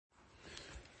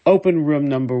Open room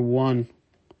number 1.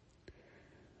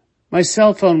 My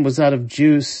cell phone was out of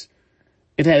juice.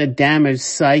 It had a damaged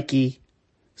psyche.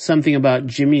 Something about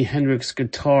Jimi Hendrix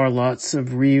guitar, lots of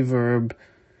reverb,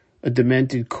 a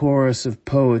demented chorus of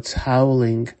poets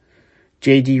howling.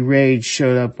 J.D. Rage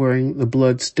showed up wearing the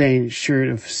blood-stained shirt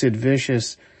of Sid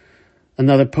Vicious.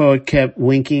 Another poet kept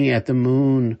winking at the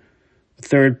moon. A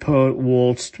third poet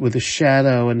waltzed with a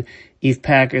shadow, and Eve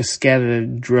Packer scattered a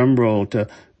drum roll to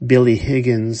Billy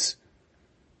Higgins.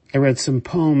 I read some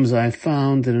poems I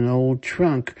found in an old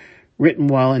trunk, written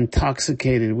while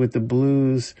intoxicated with the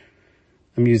blues.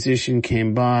 A musician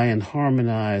came by and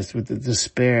harmonized with the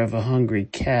despair of a hungry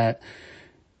cat.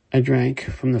 I drank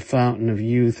from the fountain of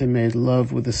youth and made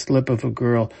love with the slip of a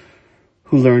girl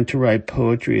who learned to write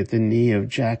poetry at the knee of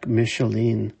Jack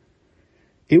Michelin.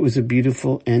 It was a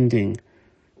beautiful ending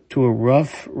to a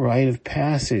rough rite of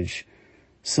passage.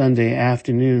 Sunday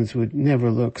afternoons would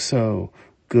never look so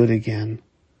good again.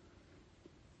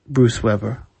 Bruce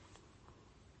Weber.